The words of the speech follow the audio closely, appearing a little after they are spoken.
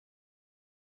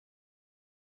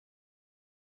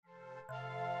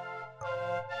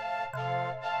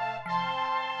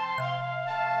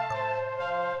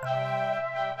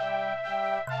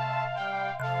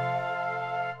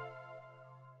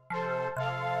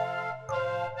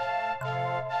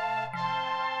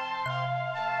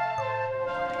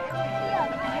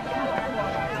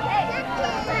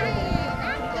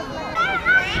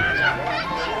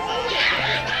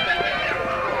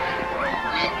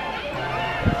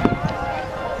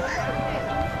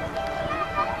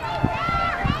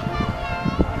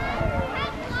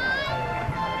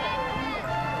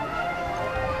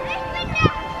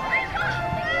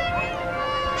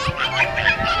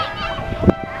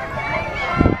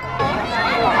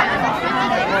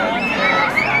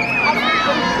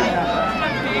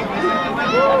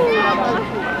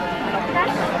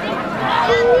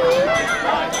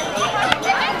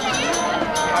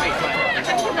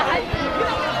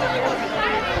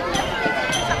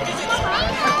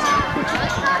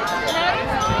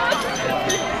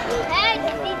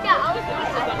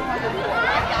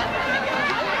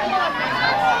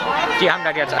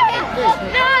halt jetzt. Nein,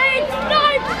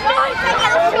 nein, nein!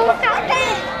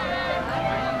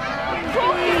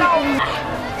 Hochgelaufen!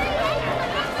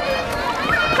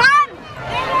 Komm!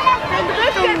 Ein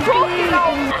Rücken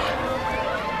hochgelaufen!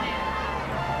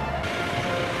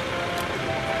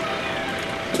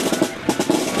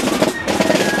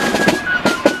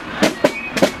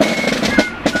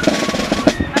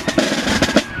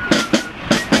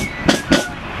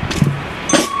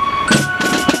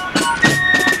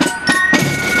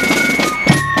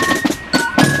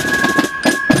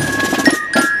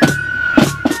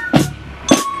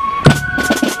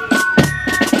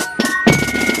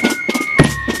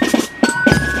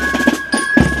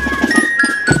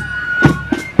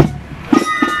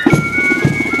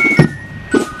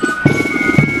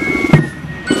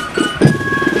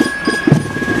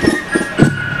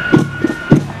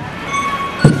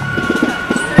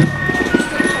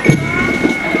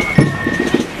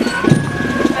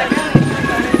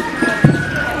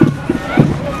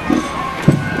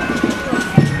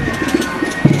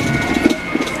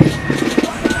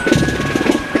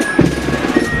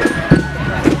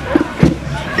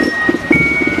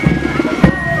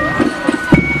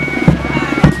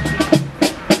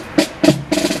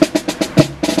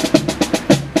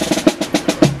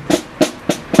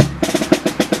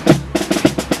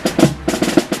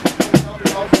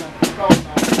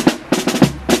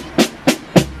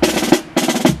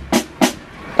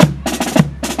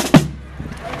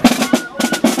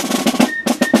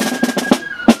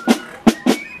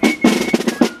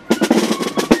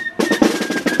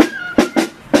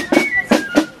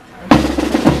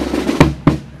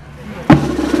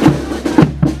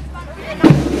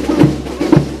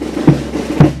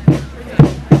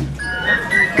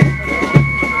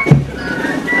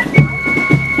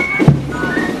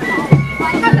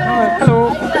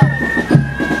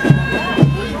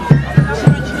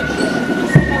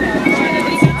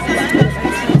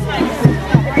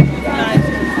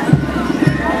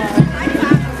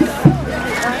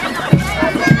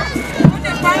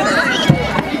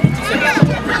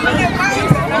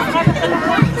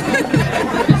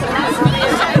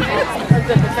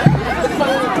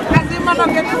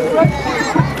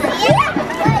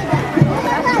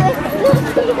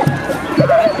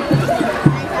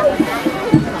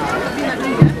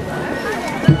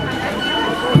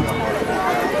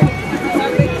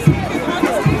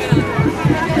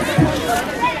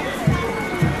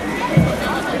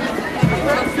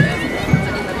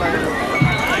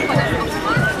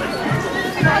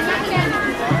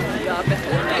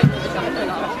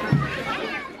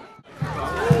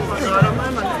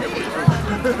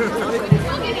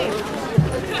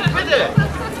 Bitte!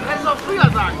 Hättest du auch früher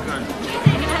sagen können.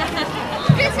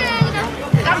 Bitte!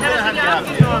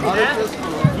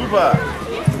 Super!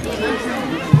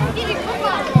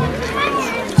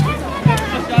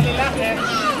 Alle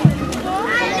lachen!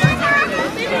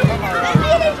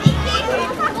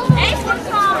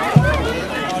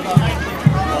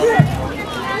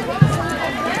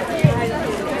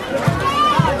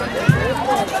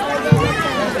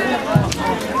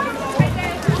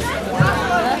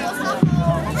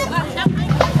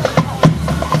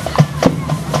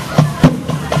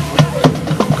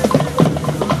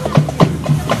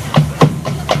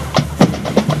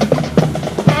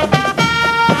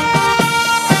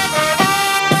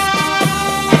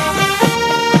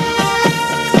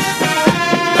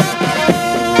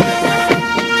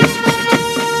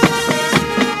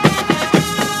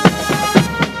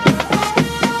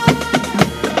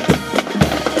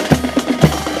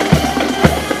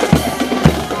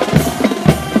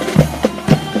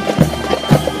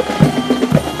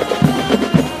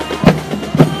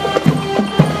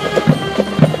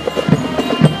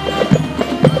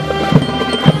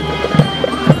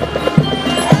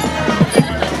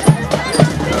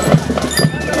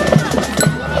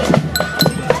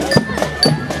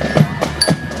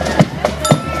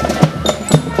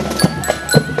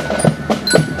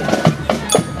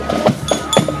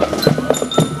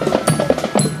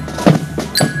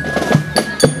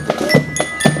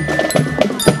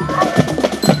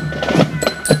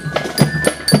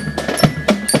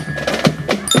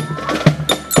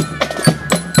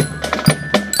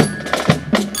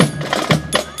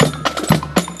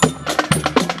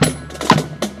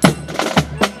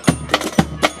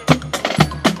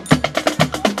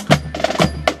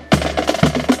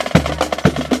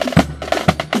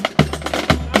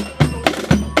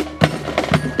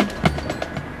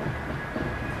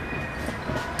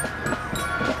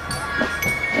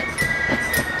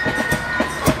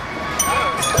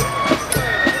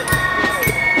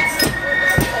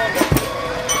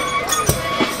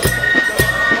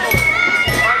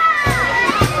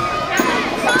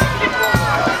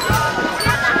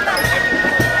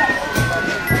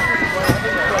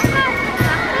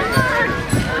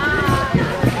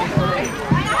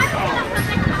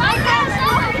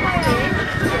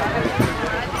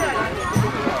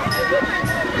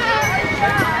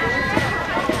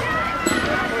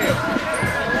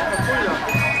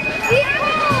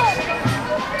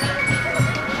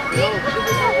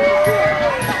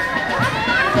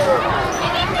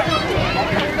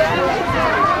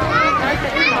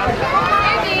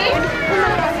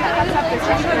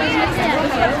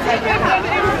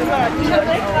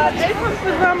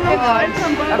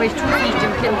 Aber ich tue es nicht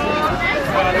dem Kind.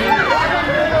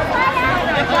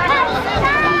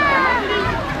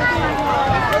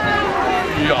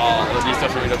 Ja, die ist ja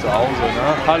schon wieder zu Hause,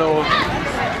 ne? Hallo.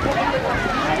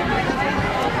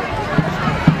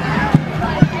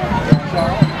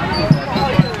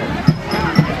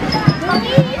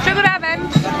 Schönen guten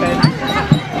Abend.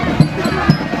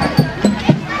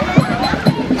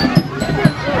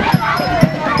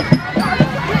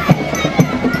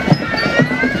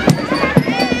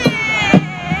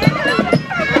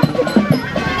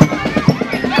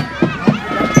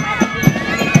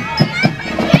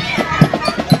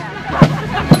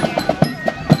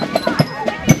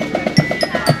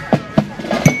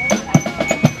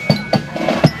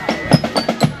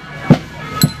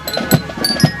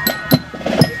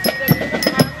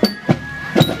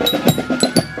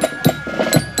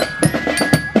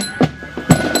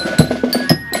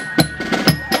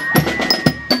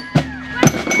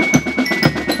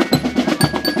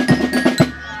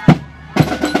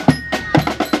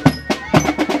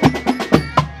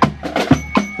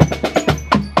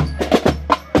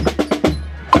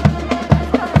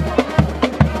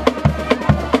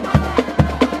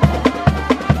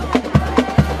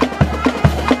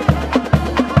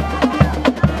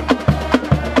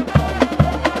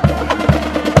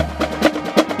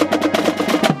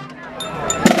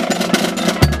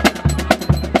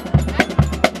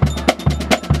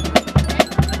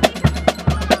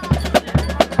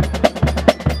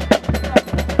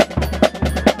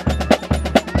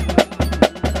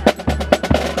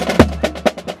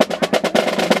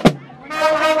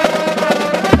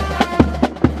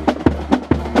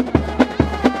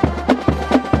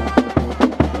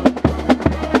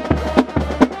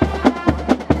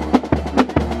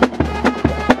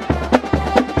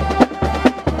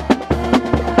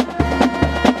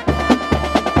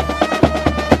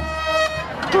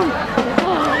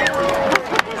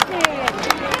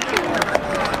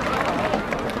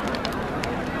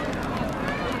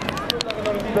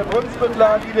 Liebe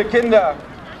Brunsbüttler, liebe Kinder,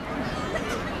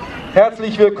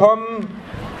 herzlich willkommen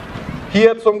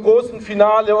hier zum großen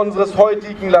Finale unseres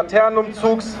heutigen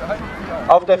Laternenumzugs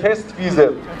auf der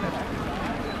Festwiese.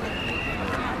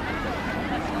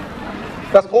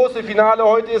 Das große Finale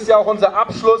heute ist ja auch unser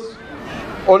Abschluss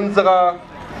unserer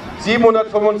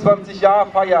 725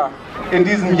 Jahrfeier in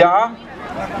diesem Jahr.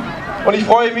 Und ich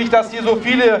freue mich, dass hier so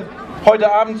viele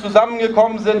heute Abend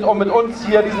zusammengekommen sind, um mit uns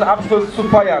hier diesen Abschluss zu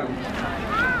feiern.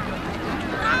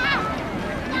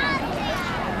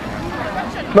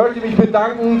 Ich möchte mich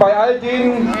bedanken bei all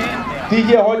denen, die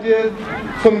hier heute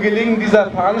zum Gelingen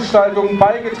dieser Veranstaltung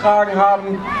beigetragen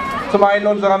haben. Zum einen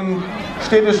unserem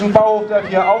städtischen Bauhof, der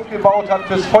hier aufgebaut hat,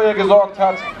 fürs Feuer gesorgt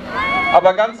hat,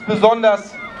 aber ganz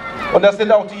besonders, und das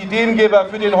sind auch die Ideengeber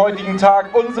für den heutigen Tag,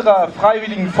 unserer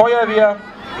Freiwilligen Feuerwehr,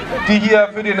 die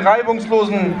hier für den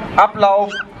reibungslosen Ablauf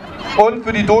und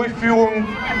für die Durchführung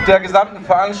der gesamten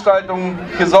Veranstaltung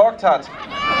gesorgt hat.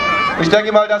 Ich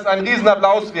denke mal, das ist ein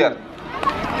Riesenapplaus wert.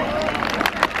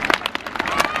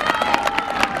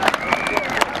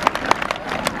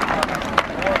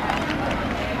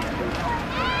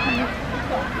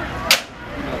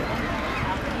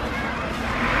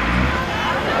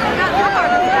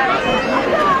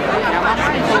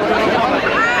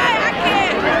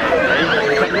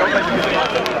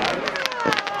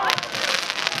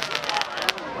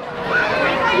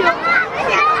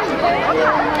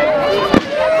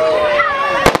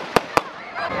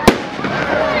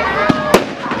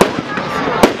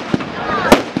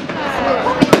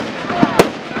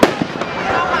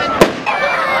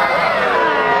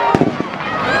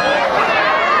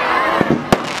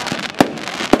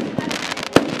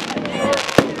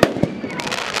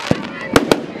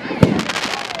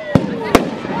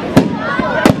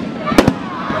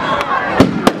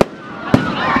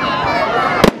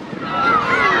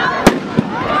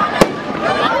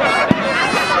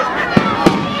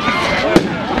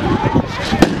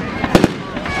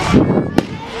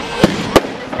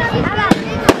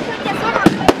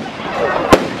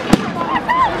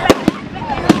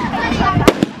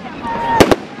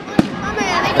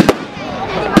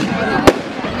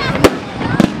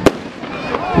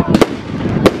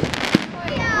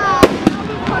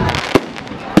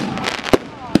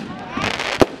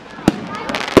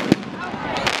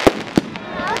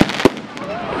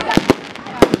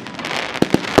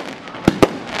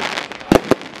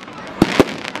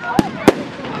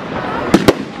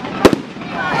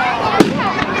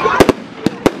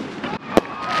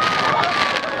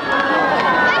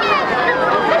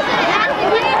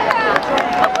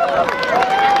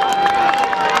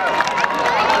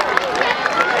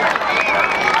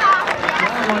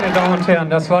 meine Damen und Herren,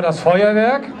 das war das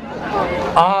Feuerwerk,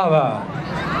 aber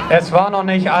es war noch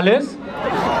nicht alles.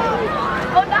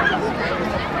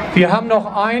 Wir haben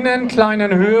noch einen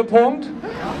kleinen Höhepunkt,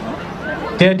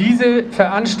 der diese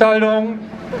Veranstaltung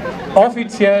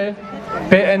offiziell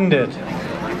beendet.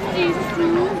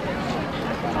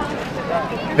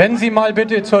 Wenn Sie mal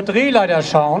bitte zur Drehleiter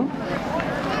schauen,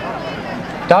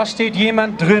 da steht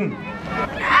jemand drin.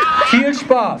 Viel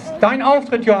Spaß. Dein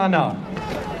Auftritt, Johanna.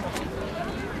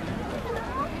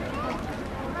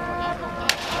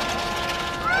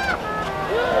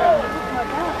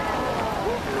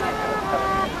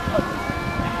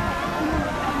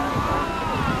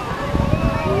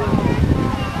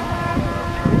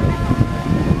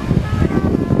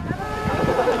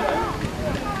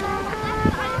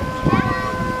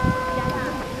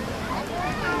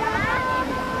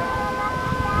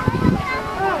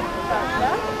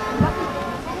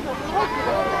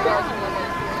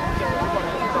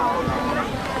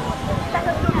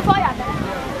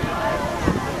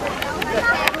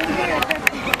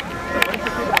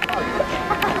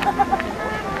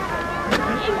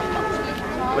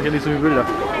 Ich habe nicht so viele Bilder.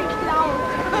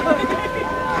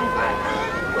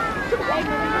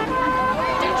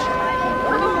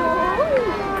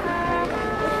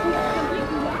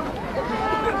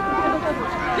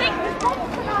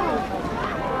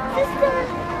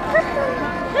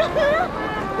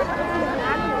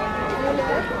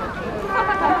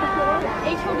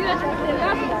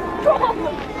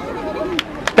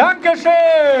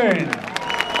 Dankeschön!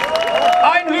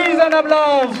 Ein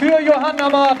Riesenapplaus für Johanna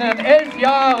Martin, 11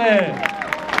 Jahre.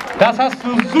 Das hast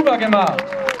du super gemacht.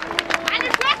 Meine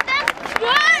Schwester ist 12.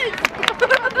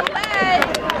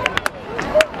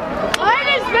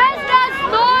 Meine Schwester ist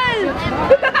 0.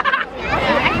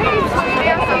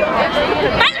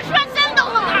 Meine Schwester ist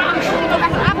doch am Arsch.